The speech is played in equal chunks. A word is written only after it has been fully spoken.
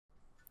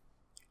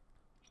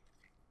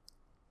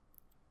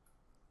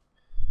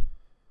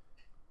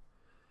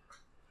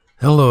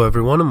Hello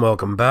everyone and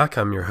welcome back.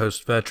 I'm your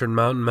host, Veteran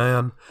Mountain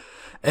Man,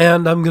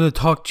 and I'm going to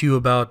talk to you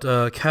about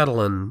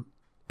Catalan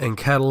and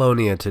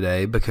Catalonia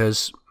today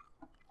because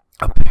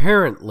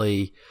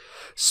apparently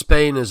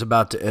Spain is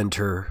about to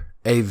enter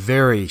a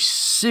very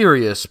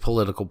serious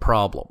political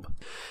problem.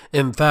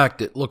 In fact,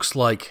 it looks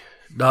like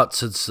not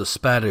since the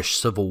Spanish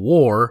Civil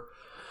War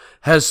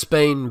has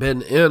Spain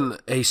been in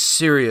a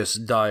serious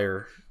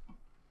dire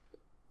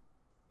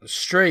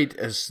strait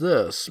as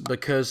this,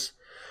 because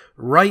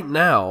right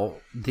now,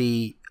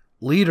 the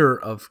leader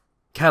of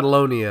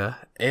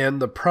Catalonia and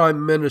the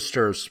Prime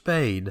Minister of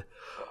Spain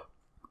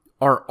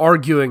are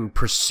arguing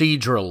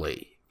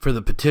procedurally for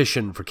the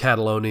petition for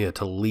Catalonia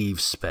to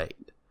leave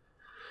Spain.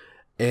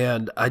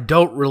 And I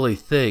don't really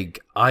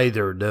think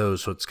either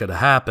knows what's going to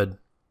happen.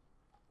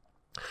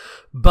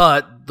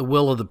 But the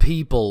will of the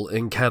people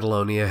in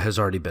Catalonia has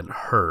already been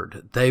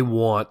heard. They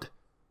want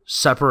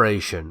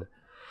separation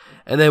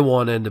and they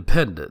want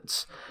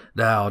independence.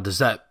 Now, does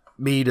that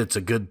mean it's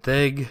a good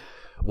thing?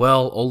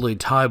 Well, only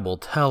time will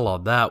tell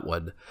on that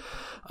one.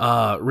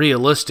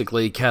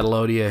 Realistically,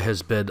 Catalonia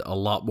has been a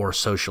lot more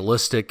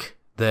socialistic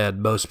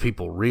than most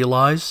people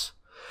realize.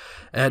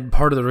 And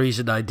part of the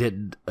reason I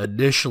didn't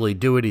initially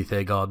do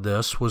anything on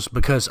this was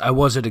because I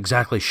wasn't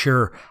exactly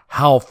sure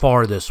how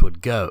far this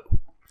would go.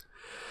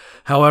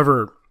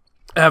 However,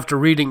 after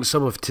reading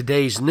some of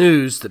today's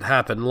news that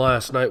happened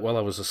last night while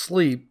I was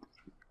asleep,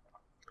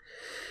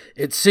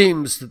 it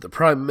seems that the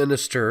Prime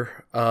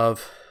Minister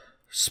of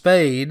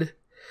Spain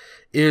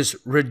is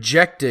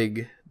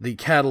rejecting the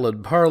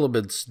Catalan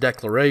Parliament's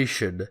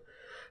declaration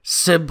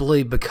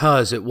simply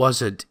because it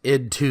wasn't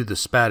into the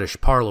Spanish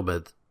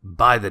Parliament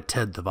by the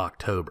 10th of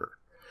October.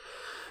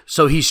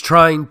 So he's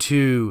trying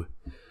to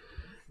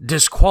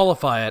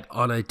disqualify it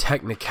on a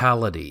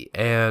technicality,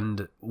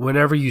 and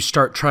whenever you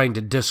start trying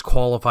to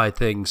disqualify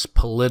things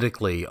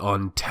politically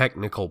on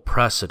technical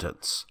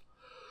precedents,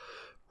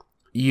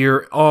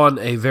 you're on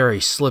a very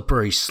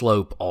slippery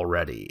slope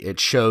already. It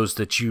shows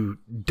that you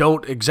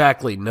don't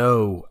exactly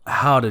know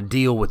how to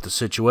deal with the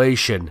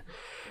situation,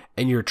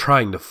 and you're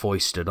trying to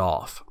foist it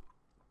off.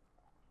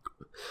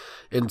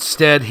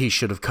 Instead, he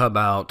should have come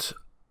out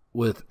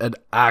with an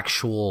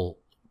actual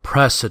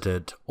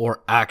precedent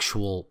or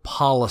actual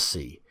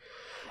policy,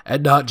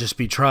 and not just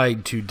be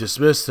trying to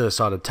dismiss this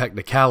on a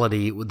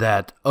technicality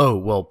that, oh,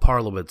 well,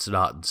 Parliament's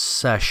not in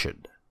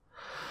session.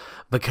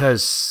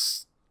 Because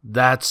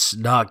that's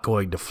not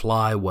going to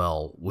fly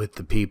well with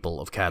the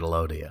people of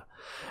Catalonia.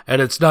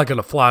 And it's not going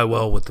to fly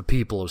well with the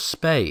people of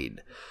Spain.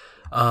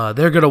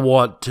 They're going to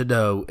want to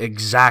know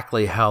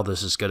exactly how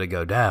this is going to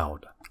go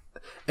down.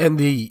 And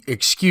the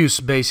excuse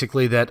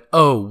basically that,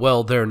 oh,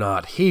 well, they're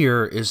not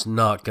here is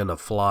not going to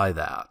fly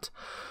that.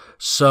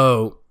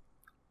 So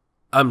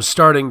I'm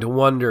starting to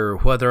wonder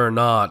whether or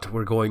not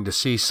we're going to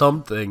see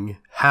something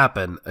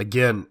happen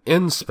again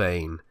in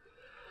Spain.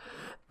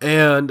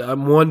 And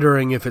I'm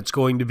wondering if it's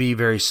going to be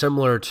very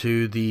similar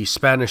to the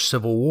Spanish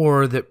Civil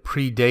War that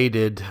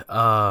predated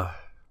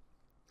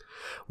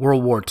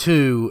World War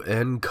II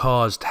and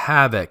caused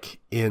havoc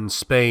in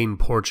Spain,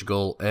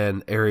 Portugal,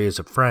 and areas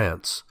of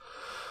France.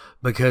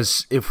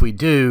 Because if we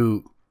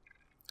do,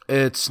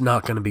 it's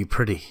not going to be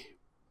pretty.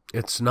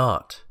 It's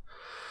not.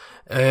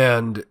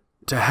 And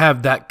to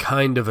have that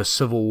kind of a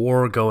civil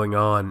war going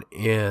on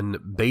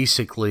in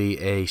basically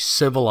a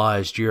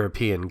civilized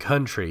European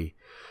country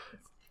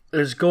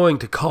is going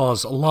to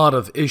cause a lot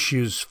of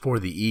issues for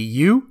the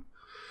EU.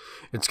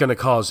 It's going to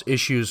cause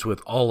issues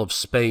with all of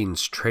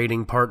Spain's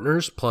trading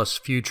partners, plus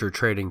future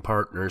trading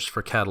partners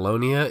for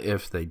Catalonia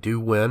if they do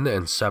win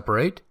and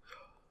separate.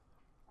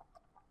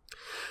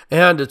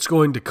 And it's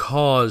going to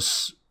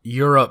cause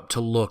Europe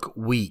to look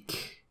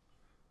weak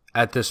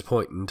at this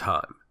point in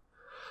time.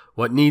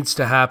 What needs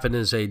to happen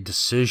is a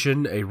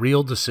decision, a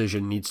real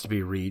decision needs to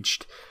be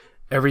reached.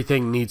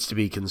 Everything needs to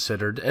be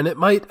considered, and it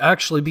might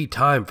actually be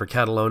time for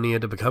Catalonia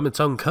to become its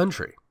own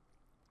country.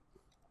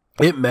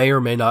 It may or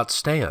may not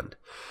stand.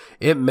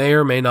 It may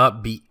or may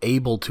not be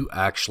able to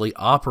actually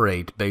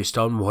operate based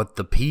on what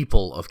the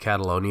people of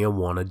Catalonia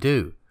want to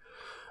do.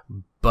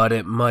 But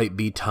it might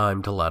be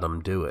time to let them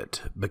do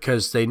it,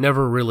 because they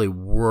never really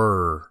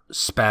were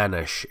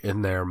Spanish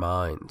in their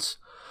minds.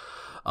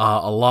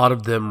 A lot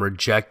of them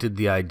rejected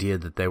the idea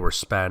that they were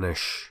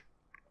Spanish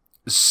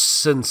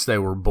since they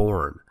were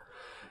born.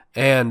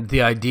 And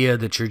the idea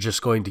that you're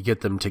just going to get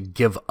them to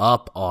give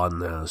up on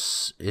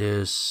this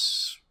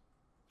is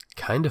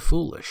kind of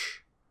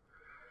foolish.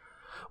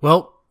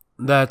 Well,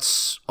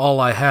 that's all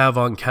I have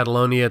on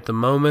Catalonia at the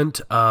moment.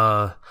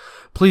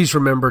 Please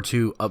remember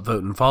to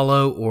upvote and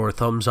follow, or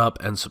thumbs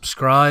up and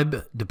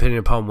subscribe, depending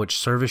upon which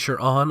service you're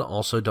on.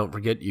 Also, don't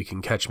forget you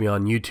can catch me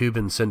on YouTube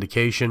and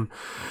syndication,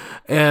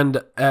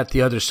 and at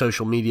the other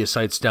social media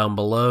sites down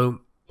below.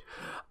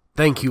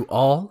 Thank you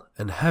all,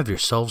 and have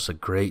yourselves a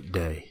great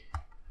day.